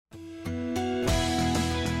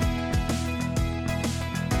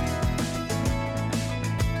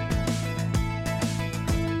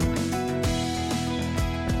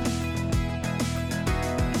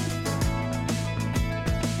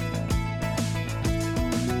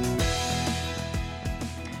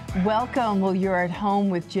Welcome. Well, you're at home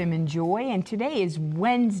with Jim and Joy, and today is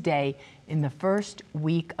Wednesday in the first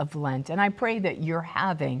week of Lent. And I pray that you're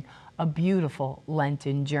having a beautiful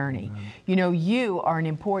Lenten journey. Amen. You know, you are an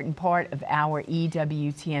important part of our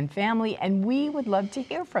EWTN family, and we would love to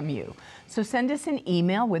hear from you. So send us an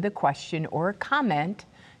email with a question or a comment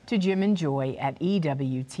to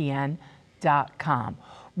jimandjoy@ewtn.com.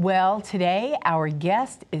 Well, today our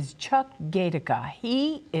guest is Chuck Gaidica.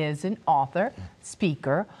 He is an author,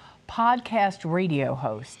 speaker, podcast radio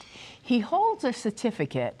host. He holds a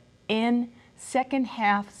certificate in second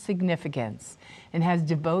half significance and has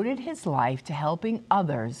devoted his life to helping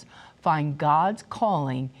others find God's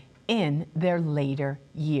calling in their later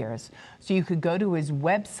years. So you could go to his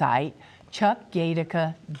website,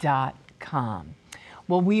 chuckgaidica.com.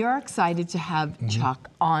 Well, we are excited to have Chuck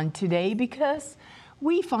on today because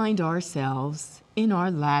we find ourselves in our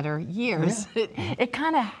latter years. Yeah. It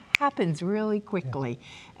kind of happens really quickly.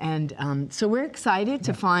 And so we're excited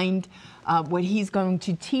to find what he's going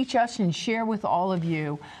to teach us and share with all of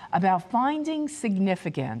you about finding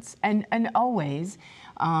significance and always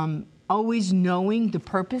knowing the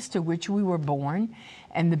purpose to which we were born.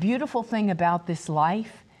 And the beautiful thing about this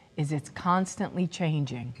life is it's constantly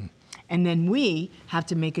changing. And then we have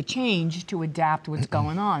to make a change to adapt what's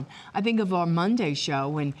going on. I think of our Monday show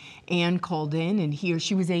when Ann called in, and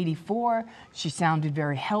she was 84. She sounded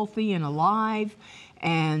very healthy and alive,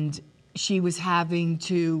 and she was having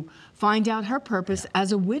to find out her purpose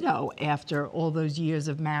as a widow after all those years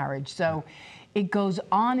of marriage. So it goes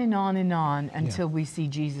on and on and on until we see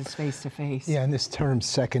Jesus face to face. Yeah, and this term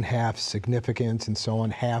second half significance and so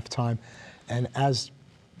on, halftime. And as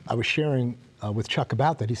I was sharing with Chuck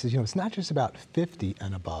about that, he says, it's not just about 50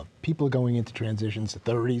 and above. People are going into transitions to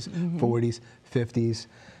 30s, 40s, 50s.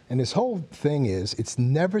 And this whole thing is, it's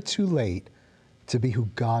never too late to be who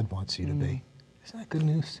God wants you to be. Isn't that good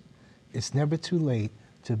news? It's never too late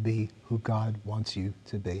to be who God wants you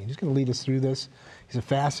to be. And he's going to lead us through this. He's a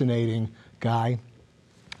fascinating guy,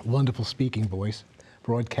 wonderful speaking voice,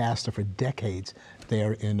 broadcaster for decades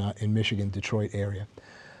there in Michigan, Detroit area.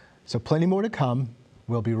 So plenty more to come.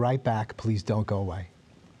 We'll be right back. Please don't go away.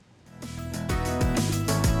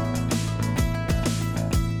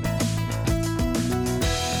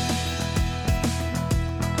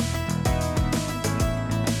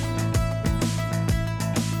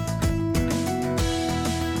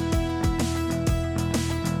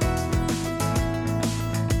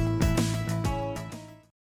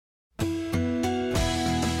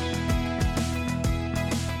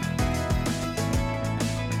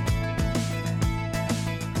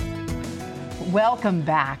 Welcome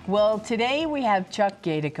back. Well, today we have Chuck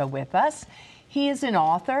Gaidica with us. He is an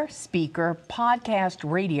author, speaker, podcast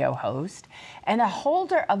radio host, and a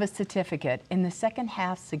holder of a certificate in the second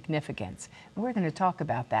half significance. And we're going to talk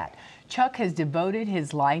about that. Chuck has devoted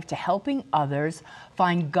his life to helping others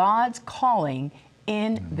find God's calling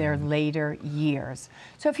in their later years.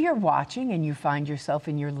 So if you're watching and you find yourself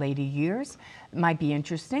in your later years, it might be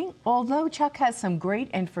interesting, although Chuck has some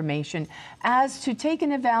great information as to take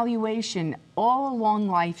an evaluation all along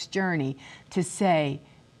life's journey to say,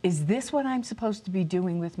 is this what I'm supposed to be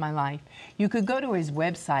doing with my life? You could go to his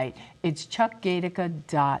website. It's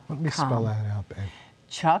chuckgaidica.com. Let me spell that out, babe.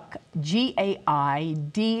 Chuck,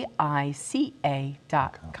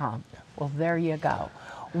 Gaidica.com. Well, there you go.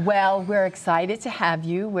 Well, we're excited to have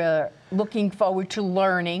you. We're looking forward to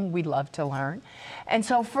learning. We love to learn. And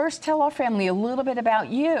so first, tell our family a little bit about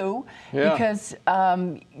you, because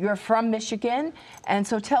you're from Michigan. And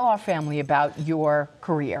so tell our family about your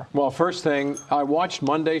career. Well, first thing, I watched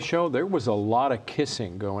Monday's show. There was a lot of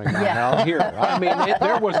kissing going on out here. I mean,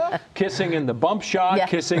 there was kissing in the bump shot,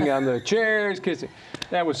 kissing on the chairs, kissing.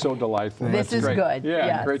 That was so delightful. This is great. good. Yeah,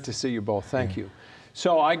 yes. Great to see you both. Thank you.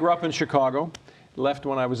 So I grew up in Chicago. Left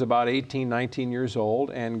when I was about 18, 19 years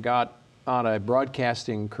old, and got on a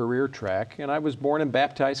broadcasting career track. And I was born and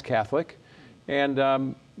baptized Catholic. And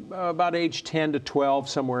about age 10 to 12,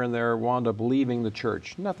 somewhere in there, wound up leaving the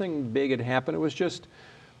church. Nothing big had happened. It was just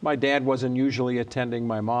my dad wasn't usually attending.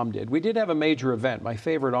 My mom did. We did have a major event. My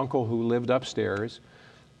favorite uncle, who lived upstairs,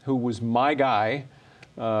 who was my guy,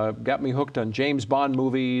 got me hooked on James Bond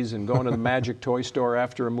movies and going to the Magic Toy Store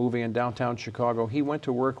after a movie in downtown Chicago. He went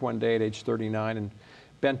to work one day at age 39 and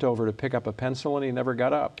bent over to pick up a pencil, and he never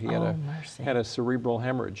got up. He had a cerebral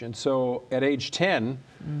hemorrhage. And so at age 10,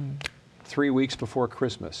 3 weeks before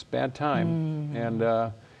Christmas, bad time.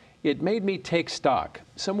 And it made me take stock.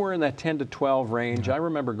 Somewhere in that 10 to 12 range, I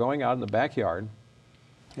remember going out in the backyard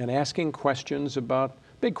and asking questions about,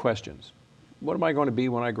 big questions. what am I going to be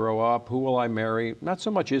when I grow up? Who will I marry? Not so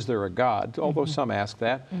much is there a God, although some ask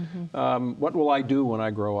that. What will I do when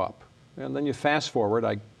I grow up? And then you fast forward,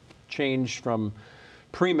 I changed from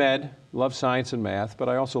pre-med, love science and math, but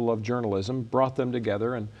I also love journalism, brought them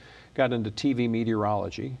together and got into TV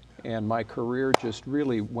meteorology. And my career just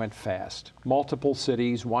really went fast. Multiple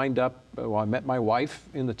cities, wind up, well, I met my wife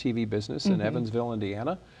in the TV business in Evansville,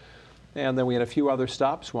 Indiana. And then we had a few other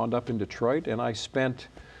stops, wound up in Detroit, and I spent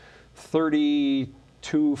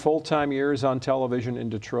 32 full-time years on television in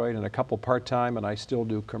Detroit and a couple part-time, and I still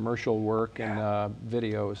do commercial work and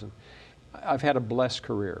videos. And I've had a blessed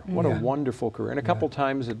career. What a wonderful career. And a couple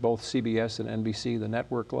times at both CBS and NBC, the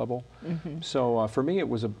network level. So for me, it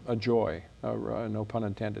was a joy, no pun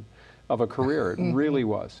intended, of a career. It really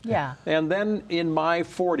was. Yeah. And then in my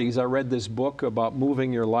 40s, I read this book about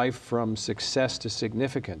moving your life from success to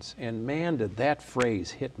significance. And man, did that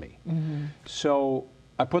phrase hit me. So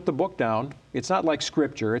I put the book down. It's not like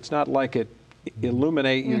scripture. It's not like it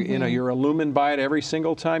illuminate you. You know, you're illumined by it every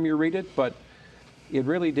single time you read it. But it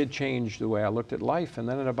really did change the way I looked at life. And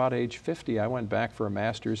then at about age 50, I went back for a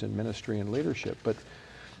master's in ministry and leadership. But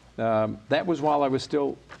that was while I was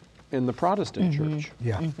still in the Protestant church.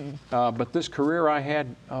 But this career I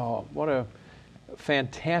had, oh, what a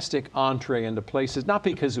fantastic entree into places. Not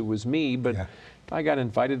because it was me, but I got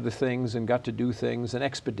invited to things and got to do things and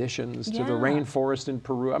expeditions to the rainforest in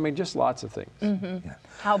Peru. I mean, just lots of things.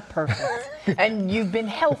 How perfect. And you've been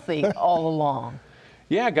healthy all along.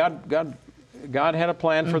 Yeah, God had a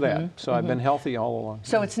plan for that, so I've been healthy all along.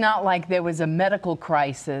 So it's not like there was a medical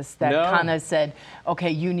crisis that kind of said,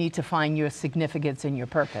 okay, you need to find your significance and your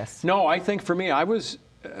purpose. No, I think for me, I was,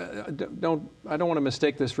 I don't want to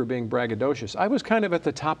mistake this for being braggadocious. I was kind of at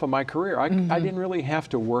the top of my career. I didn't really have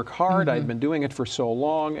to work hard. I'd been doing it for so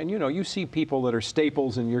long. And you know, you see people that are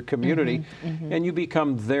staples in your community and you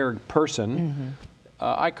become their person.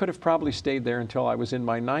 I could have probably stayed there until I was in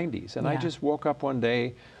my 90s. And I just woke up one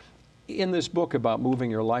day. In this book about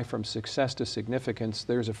moving your life from success to significance,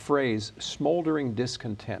 there's a phrase, smoldering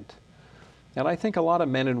discontent. And I think a lot of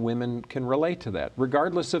men and women can relate to that,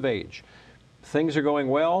 regardless of age. Things are going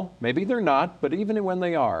well, maybe they're not, but even when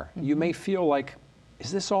they are, you may feel like,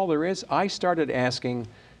 is this all there is? I started asking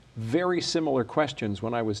very similar questions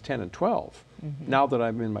when I was 10 and 12. Now that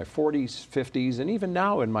I'm in my 40s, 50s, and even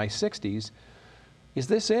now in my 60s, is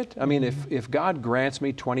this it? I mean, if God grants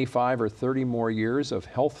me 25 or 30 more years of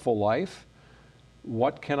healthful life,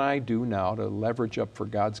 what can I do now to leverage up for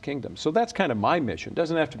God's kingdom? So that's kind of my mission. It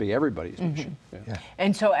doesn't have to be everybody's mission.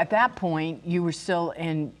 And so at that point, you were still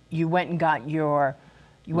you went and got your,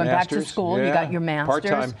 you went back to school, you got your master's,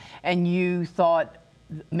 part-time. And you thought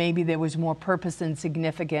maybe there was more purpose and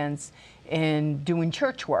significance in doing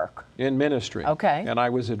church work. In ministry. Okay. And I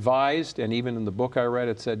was advised, and even in the book I read,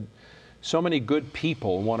 it said, so many good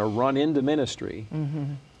people want to run into ministry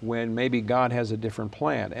when maybe God has a different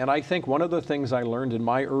plan. And I think one of the things I learned in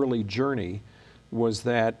my early journey was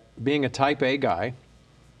that being a type A guy,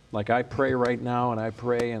 like I pray right now and I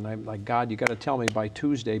pray and I'm like, God, you got to tell me by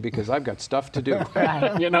Tuesday because I've got stuff to do,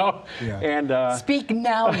 you know? And speak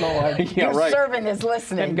now, Lord. Your servant is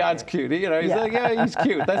listening. And God's cute. You know, he's like, yeah, he's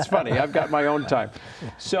cute. That's funny. I've got my own time.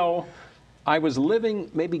 So I was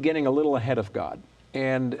living, maybe getting a little ahead of God.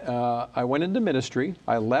 And I went into ministry.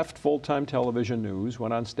 I left full-time television news,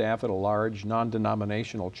 went on staff at a large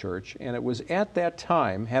non-denominational church. And it was at that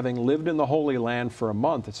time, having lived in the Holy Land for a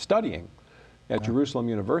month studying at Jerusalem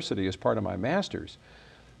University as part of my master's,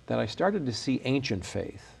 that I started to see ancient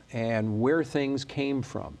faith and where things came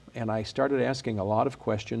from. And I started asking a lot of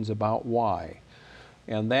questions about why.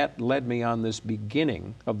 And that led me on this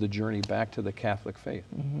beginning of the journey back to the Catholic faith.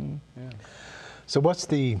 So what's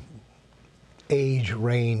the age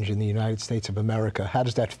range in the United States of America? How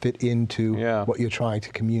does that fit into what you're trying to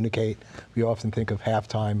communicate? We often think of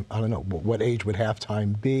halftime. I don't know, what age would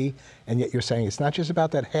halftime be? And yet you're saying it's not just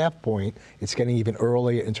about that half point, it's getting even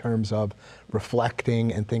earlier in terms of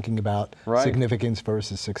reflecting and thinking about significance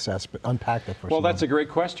versus success. But unpack that for us. Well, that's a great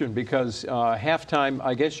question because halftime,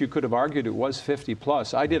 I guess you could have argued it was 50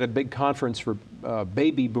 plus. I did a big conference for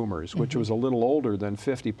baby boomers, which was a little older than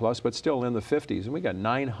 50 plus, but still in the 50s. And we got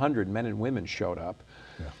 900 men and women showed up.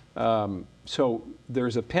 So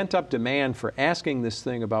there's a pent-up demand for asking this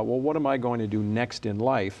thing about, well, what am I going to do next in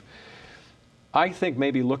life? I think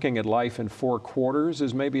maybe looking at life in 4 quarters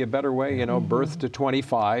is maybe a better way. You know, birth to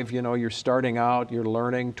 25, you know, you're starting out, you're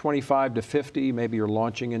learning. 25 to 50, maybe you're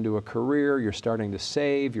launching into a career, you're starting to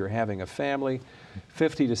save, you're having a family.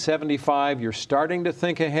 50 to 75, you're starting to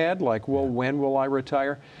think ahead, like, well, when will I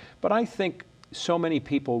retire? But I think so many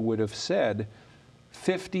people would have said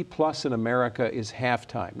 50 plus in America is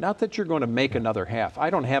halftime. Not that you're going to make another half. I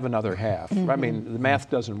don't have another half. I mean, the math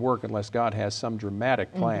doesn't work unless God has some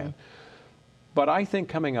dramatic plan. But I think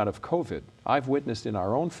coming out of COVID, I've witnessed in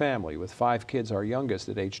our own family with 5 kids, our youngest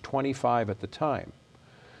at age 25 at the time,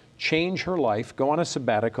 change her life, go on a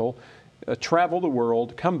sabbatical, travel the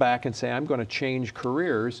world, come back and say, I'm going to change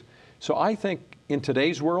careers. So I think in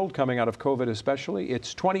today's world, coming out of COVID especially,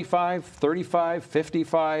 it's 25, 35,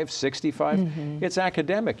 55, 65. It's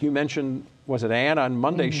academic. You mentioned, was it Ann on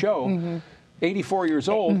Monday's show? 84 years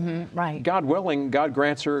old, right. God willing, God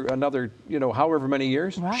grants her another, however many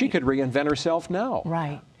years, right. she could reinvent herself now.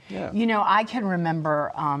 Right. Yeah. I can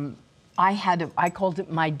remember, I called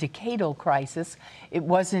it my decadal crisis. It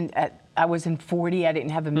wasn't I was in 40, I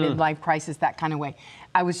didn't have a midlife crisis, that kind of way.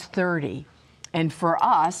 I was 30. And for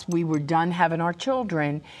us, we were done having our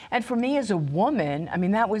children. And for me as a woman, I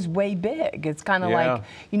mean, that was way big. It's kind of like,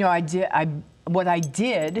 what I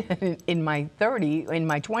did in my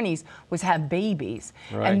 20s was have babies.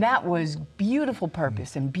 Right. And that was beautiful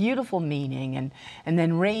purpose and beautiful meaning and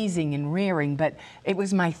then raising and rearing. But it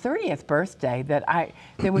was my 30th birthday that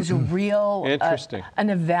there was a real interesting an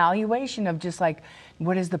evaluation of just like,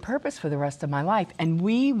 what is the purpose for the rest of my life? And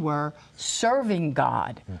we were serving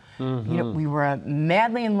God. We were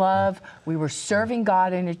madly in love. We were serving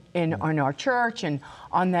God in our church and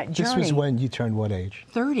on that journey. This was when you turned what age?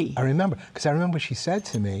 30. I remember, because I remember she said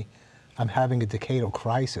to me, I'm having a decadal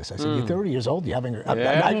crisis. I said, you're 30 years old, you're having I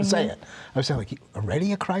didn't say it. I was saying, like,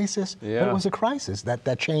 already a crisis? Yeah. But it was a crisis.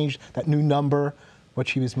 That changed, that new number, what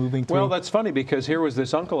she was moving through. Well, that's funny because here was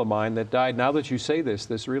this uncle of mine that died. Now that you say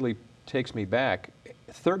this really takes me back.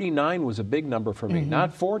 39 was a big number for me,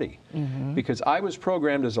 not 40, because I was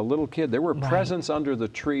programmed as a little kid. There were presents under the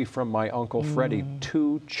tree from my Uncle Freddie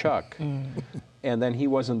to Chuck, and then he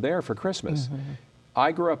wasn't there for Christmas.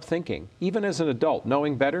 I grew up thinking, even as an adult,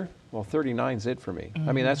 knowing better, well, 39's it for me.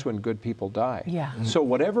 I mean, that's when good people die. Yeah. So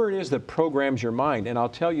whatever it is that programs your mind, and I'll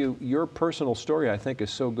tell you, your personal story, I think,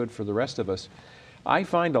 is so good for the rest of us. I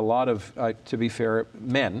find a lot of, to be fair,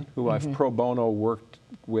 men who I've pro bono worked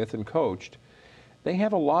with and coached, they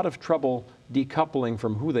have a lot of trouble decoupling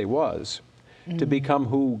from who they was to become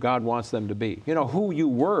who God wants them to be. You know, who you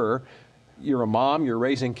were, you're a mom, you're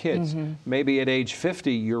raising kids. Maybe at age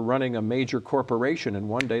 50, you're running a major corporation, and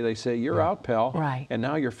one day they say, you're out, pal. Right. And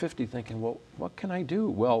now you're 50 thinking, well, what can I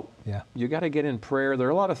do? Well, you got to get in prayer. There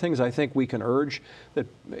are a lot of things I think we can urge that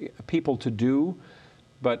people to do,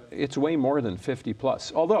 but it's way more than 50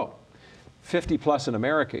 plus. Although, 50 plus in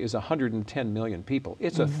America is 110 million people.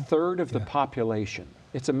 It's a third of the population.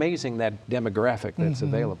 It's amazing that demographic that's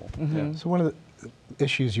available. Yeah. So one of the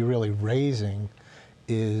issues you're really raising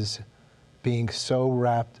is being so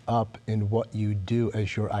wrapped up in what you do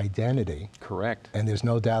as your identity. Correct. And there's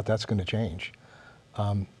no doubt that's going to change.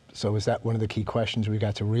 So is that one of the key questions we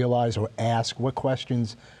got to realize or ask? What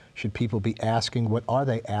questions should people be asking? What are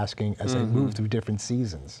they asking as they move through different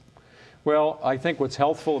seasons? Well, I think what's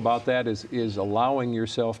healthful about that is allowing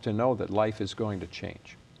yourself to know that life is going to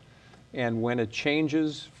change. And when it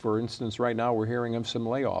changes, for instance, right now we're hearing of some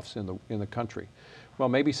layoffs in the country. Well,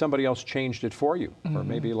 maybe somebody else changed it for you. Or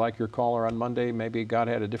maybe like your caller on Monday, maybe God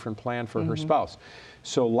had a different plan for her spouse.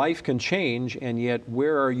 So life can change, and yet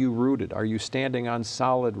where are you rooted? Are you standing on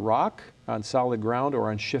solid rock, on solid ground,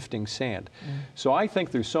 or on shifting sand? So I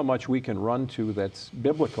think there's so much we can run to that's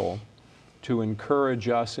biblical to encourage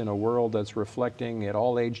us in a world that's reflecting at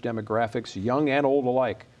all age demographics, young and old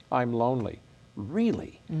alike. I'm lonely.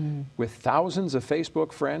 Really? With thousands of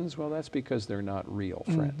Facebook friends? Well, that's because they're not real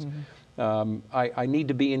friends. I need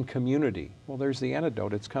to be in community. Well, there's the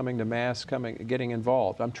antidote. It's coming to Mass, getting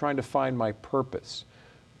involved. I'm trying to find my purpose.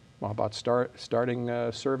 Well, how about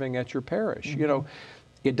starting serving at your parish? You know,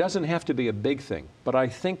 it doesn't have to be a big thing, but I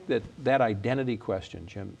think that identity question,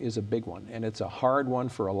 Jim, is a big one, and it's a hard one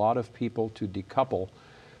for a lot of people to decouple.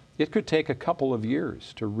 It could take a couple of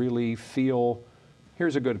years to really feel.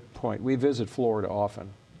 Here's a good point. We visit Florida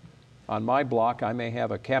often. On my block, I may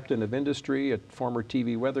have a captain of industry, a former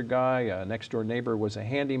TV weather guy, a next-door neighbor was a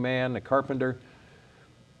handyman, a carpenter.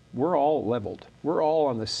 We're all leveled. We're all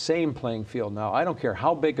on the same playing field now. I don't care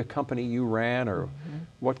how big a company you ran or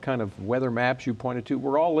what kind of weather maps you pointed to.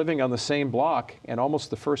 We're all living on the same block, and almost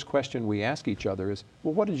the first question we ask each other is,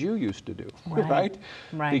 well, what did you used to do, right?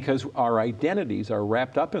 Because our identities are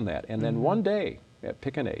wrapped up in that. And then one day,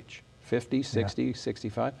 pick an age, 50, 60,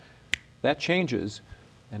 65, that changes.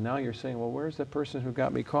 And now you're saying, well, where's that person who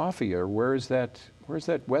got me coffee? Or where's that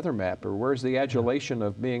weather map? Or where's the adulation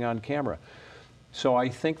of being on camera? So I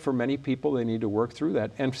think for many people, they need to work through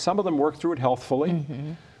that. And some of them work through it healthfully.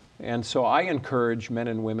 And so I encourage men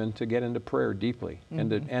and women to get into prayer deeply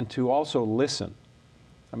and to also listen.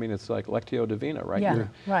 I mean, it's like Lectio Divina, right? Yeah,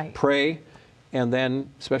 right. Pray, and then,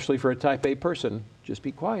 especially for a type A person, just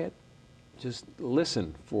be quiet. Just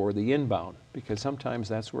listen for the inbound, because sometimes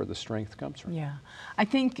that's where the strength comes from. Yeah. I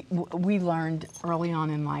think we learned early on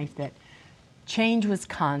in life that change was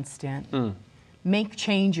constant. Make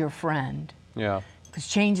change your friend. Yeah. Because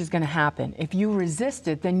change is going to happen. If you resist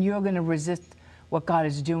it, then you're going to resist what God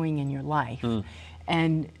is doing in your life.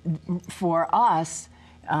 And for us,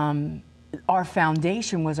 our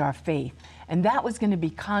foundation was our faith. And that was going to be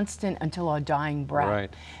constant until our dying breath.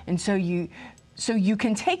 Right. And so you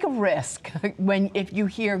can take a risk if you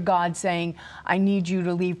hear God saying, I need you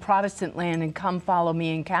to leave Protestant land and come follow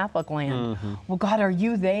me in Catholic land. Well, God, are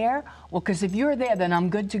you there? Well, because if you're there, then I'm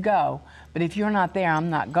good to go. But if you're not there, I'm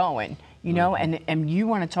not going. You know, and you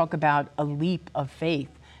want to talk about a leap of faith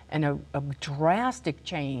and a drastic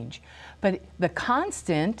change. But the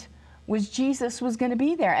constant was Jesus was going to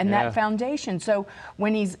be there, and that foundation. So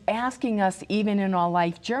when he's asking us, even in our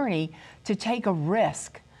life journey, to take a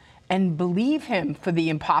risk and believe him for the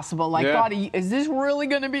impossible, like, God, is this really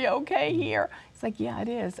going to be okay here? It's like, yeah, it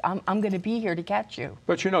is. I'm going to be here to catch you.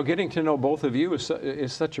 But you know, getting to know both of you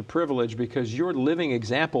is such a privilege, because you're living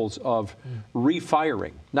examples of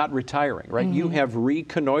refiring, not retiring, right? You have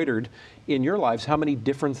reconnoitered in your lives how many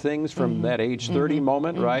different things from that age 30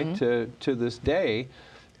 moment, right, to this day,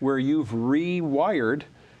 where you've rewired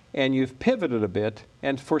and you've pivoted a bit.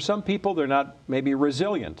 And for some people, they're not maybe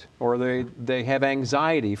resilient, or they have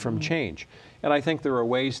anxiety from change. And I think there are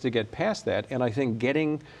ways to get past that. And I think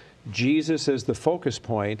getting Jesus as the focus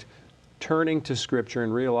point, turning to Scripture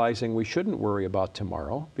and realizing we shouldn't worry about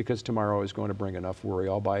tomorrow, because tomorrow is going to bring enough worry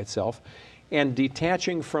all by itself, and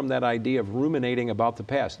detaching from that idea of ruminating about the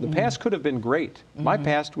past. The past could have been great. My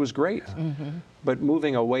past was great. But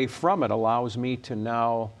moving away from it allows me to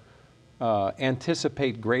now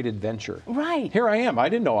anticipate great adventure. Right. Here I am. I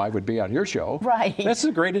didn't know I would be on your show. Right. That's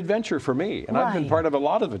a great adventure for me. And I've been part of a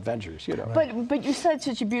lot of adventures, you know. But you said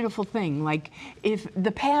such a beautiful thing. Like, if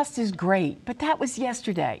the past is great, but that was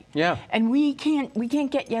yesterday. Yeah. And we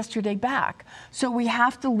can't get yesterday back. So we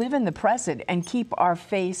have to live in the present and keep our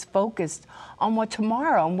face focused on what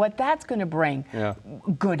tomorrow and what that's going to bring. Yeah.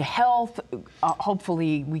 Good health.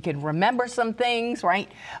 Hopefully we can remember some things, right?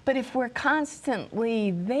 But if we're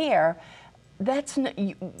constantly there,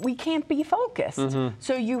 we can't be focused.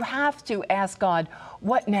 So you have to ask God,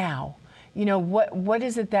 what now? You know, what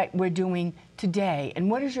is it that we're doing today?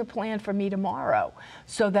 And what is your plan for me tomorrow?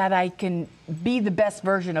 So that I can be the best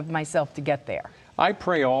version of myself to get there. I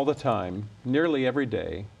pray all the time, nearly every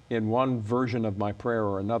day, in one version of my prayer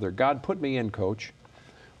or another. God, put me in, Coach.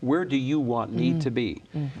 Where do you want me to be?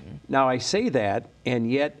 Now, I say that,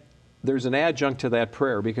 and yet there's an adjunct to that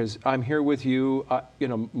prayer, because I'm here with you. You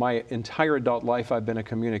know, my entire adult life I've been a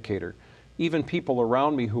communicator. Even people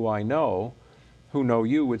around me who I know, who know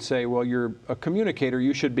you, would say, well, you're a communicator,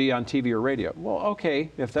 you should be on TV or radio. Well, okay,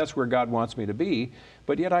 if that's where God wants me to be.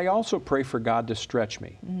 But yet I also pray for God to stretch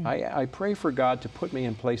me. I pray for God to put me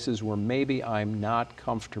in places where maybe I'm not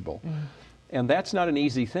comfortable. And that's not an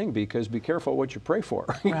easy thing, because be careful what you pray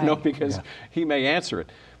for, you know, because he may answer it.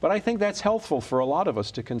 But I think that's helpful for a lot of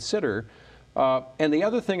us to consider. And the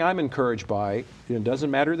other thing I'm encouraged by, it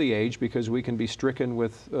doesn't matter the age, because we can be stricken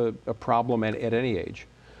with a problem at any age.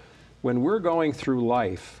 When we're going through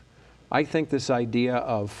life, I think this idea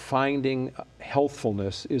of finding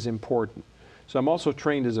healthfulness is important. So I'm also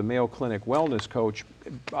trained as a Mayo Clinic wellness coach.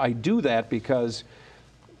 I do that because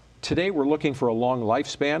today we're looking for a long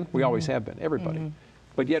lifespan. We always have been, everybody.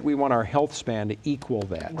 But yet we want our health span to equal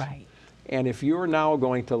that. Right. And if you're now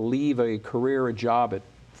going to leave a career, a job at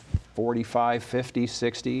 45, 50,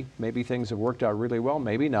 60, maybe things have worked out really well,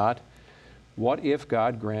 maybe not. What if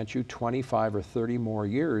God grants you 25 or 30 more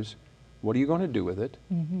years? What are you going to do with it?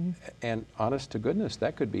 And honest to goodness,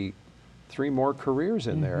 that could be 3 more careers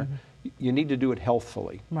in there. You need to do it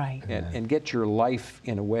healthfully. Right. And get your life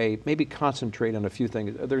in a way, maybe concentrate on a few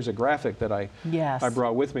things. There's a graphic that I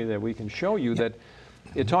brought with me that we can show you that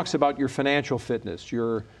it talks about your financial fitness,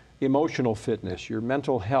 your emotional fitness, your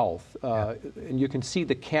mental health, and you can see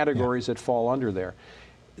the categories that fall under there.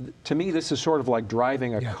 To me, this is sort of like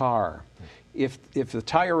driving a car. If the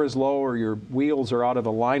tire is low or your wheels are out of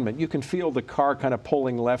alignment, you can feel the car kind of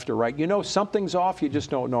pulling left or right. You know something's off, you just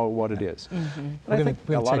don't know what it is. We're going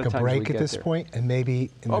to take a break at this point, and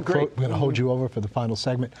maybe we're going to hold you over for the final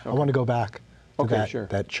segment. I want to go back to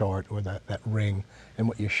that chart or that ring and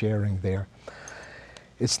what you're sharing there.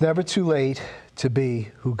 It's never too late to be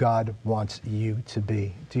who God wants you to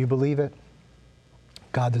be. Do you believe it?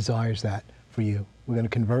 God desires that for you. We're going to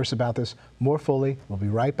converse about this more fully. We'll be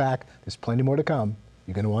right back. There's plenty more to come.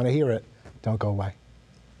 You're going to want to hear it. Don't go away.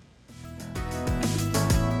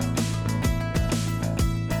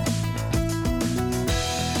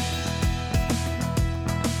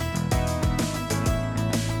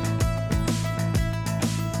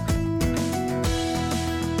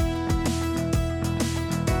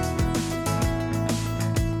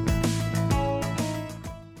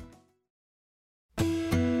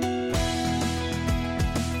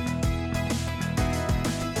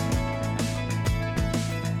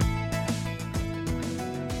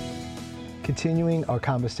 Continuing our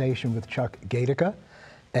conversation with Chuck Gaidica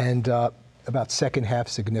and about second half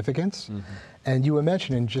significance. And you were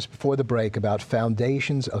mentioning just before the break about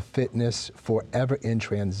foundations of fitness forever in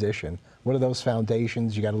transition. What are those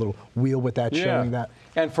foundations? You got a little wheel with that showing that?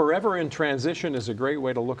 And forever in transition is a great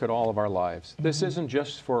way to look at all of our lives. This isn't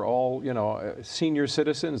just for all, senior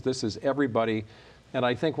citizens. This is everybody. And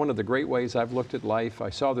I think one of the great ways I've looked at life,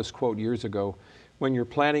 I saw this quote years ago, when you're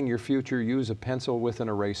planning your future, use a pencil with an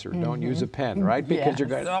eraser. Don't use a pen, right? Because you're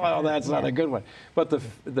going, oh, that's not a good one. But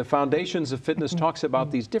the Foundations of Fitness talks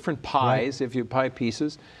about these different pies, if you pie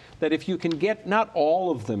pieces, that if you can get not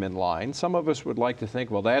all of them in line, some of us would like to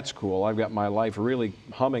think, well, that's cool. I've got my life really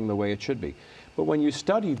humming the way it should be. But when you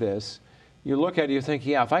study this, you look at it, you think,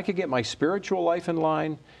 yeah, if I could get my spiritual life in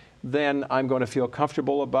line, then I'm going to feel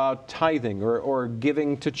comfortable about tithing or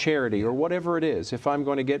giving to charity or whatever it is. If I'm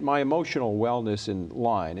going to get my emotional wellness in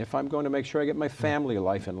line, if I'm going to make sure I get my family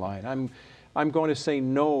life in line, I'm going to say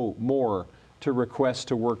no more to requests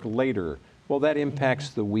to work later. Well, that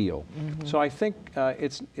impacts the wheel. So I think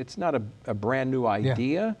it's not a brand new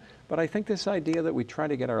idea, but I think this idea that we try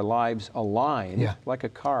to get our lives aligned like a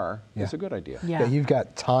car is a good idea. Yeah, you've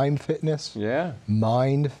got time fitness,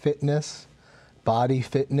 mind fitness, body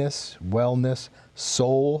fitness, wellness,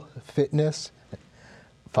 soul fitness,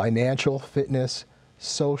 financial fitness,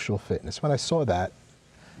 social fitness. When I saw that,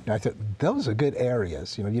 I thought, those are good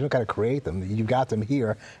areas. You don't got to create them. You've got them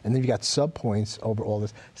here, and then you've got subpoints over all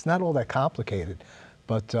this. It's not all that complicated.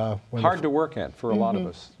 But hard to work at for a lot of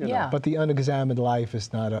us. You know. But the unexamined life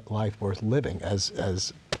is not a life worth living, as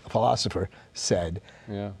a philosopher said.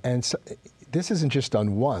 And so, this isn't just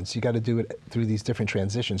done once. You got to do it through these different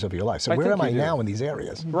transitions of your life. So where am I now in these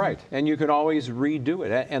areas? Right, and you can always redo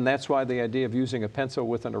it. And that's why the idea of using a pencil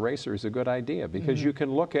with an eraser is a good idea, because you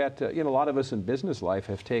can look at, a lot of us in business life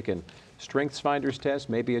have taken Strengths Finders tests,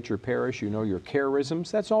 maybe at your parish, you know your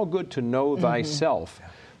charisms. That's all good to know thyself.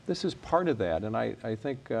 This is part of that, and I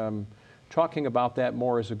think talking about that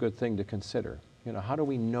more is a good thing to consider. How do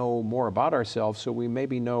we know more about ourselves so we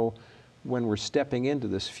maybe know when we're stepping into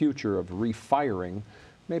this future of refiring,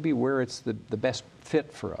 maybe where it's the best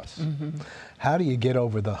fit for us. How do you get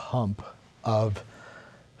over the hump of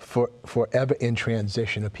forever in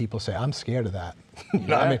transition of people say, I'm scared of that?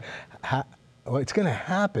 Well, it's going to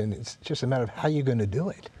happen. It's just a matter of how you're going to do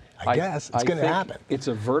it. I guess it's going to happen. It's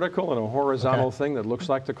a vertical and a horizontal thing that looks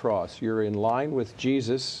like the cross. You're in line with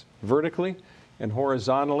Jesus vertically, and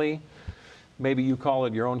horizontally, maybe you call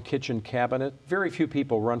it your own kitchen cabinet. Very few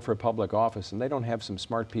people run for public office, and they don't have some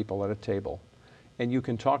smart people at a table. And you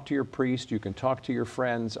can talk to your priest, you can talk to your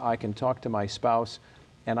friends, I can talk to my spouse,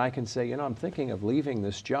 and I can say, I'm thinking of leaving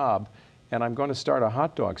this job, and I'm going to start a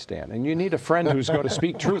hot dog stand. And you need a friend who's going to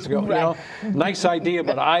speak truth. Go, nice idea,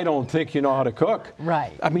 but I don't think you know how to cook.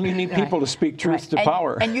 Right. I mean, you need people to speak truth to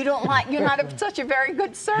power. And you're not such a very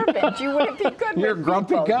good servant. You wouldn't be good You're with a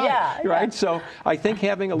grumpy people. guy, right? So I think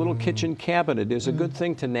having a little kitchen cabinet is a good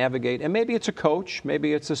thing to navigate. And maybe it's a coach,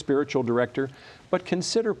 maybe it's a spiritual director, but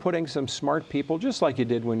consider putting some smart people, just like you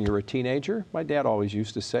did when you were a teenager. My dad always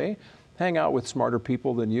used to say, hang out with smarter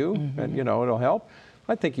people than you, and it'll help.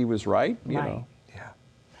 I think he was right, you know. Yeah.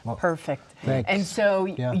 Well, perfect. Thanks. And so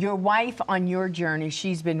your wife on your journey,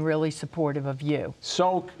 she's been really supportive of you.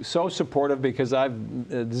 So supportive, because I've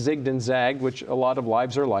zigged and zagged, which a lot of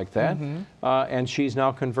lives are like that. And she's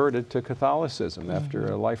now converted to Catholicism after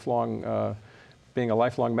a lifelong, being a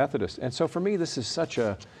lifelong Methodist. And so for me, this is such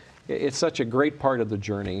a great part of the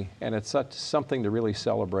journey, and it's something to really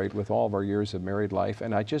celebrate with all of our years of married life.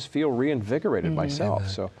 And I just feel reinvigorated myself.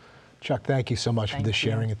 So. Chuck, thank you so much for this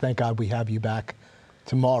sharing, and thank God we have you back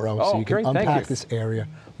tomorrow so you can unpack this area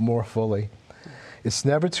more fully. It's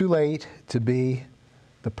never too late to be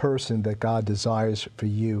the person that God desires for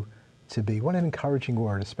you to be. What an encouraging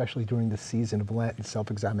word, especially during the season of Lent and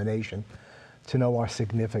self-examination, to know our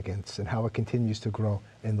significance and how it continues to grow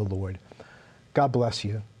in the Lord. God bless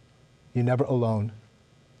you. You're never alone.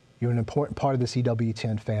 You're an important part of the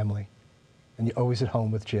CWTN family, and you're always at home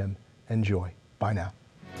with Jim and Joy. Bye now.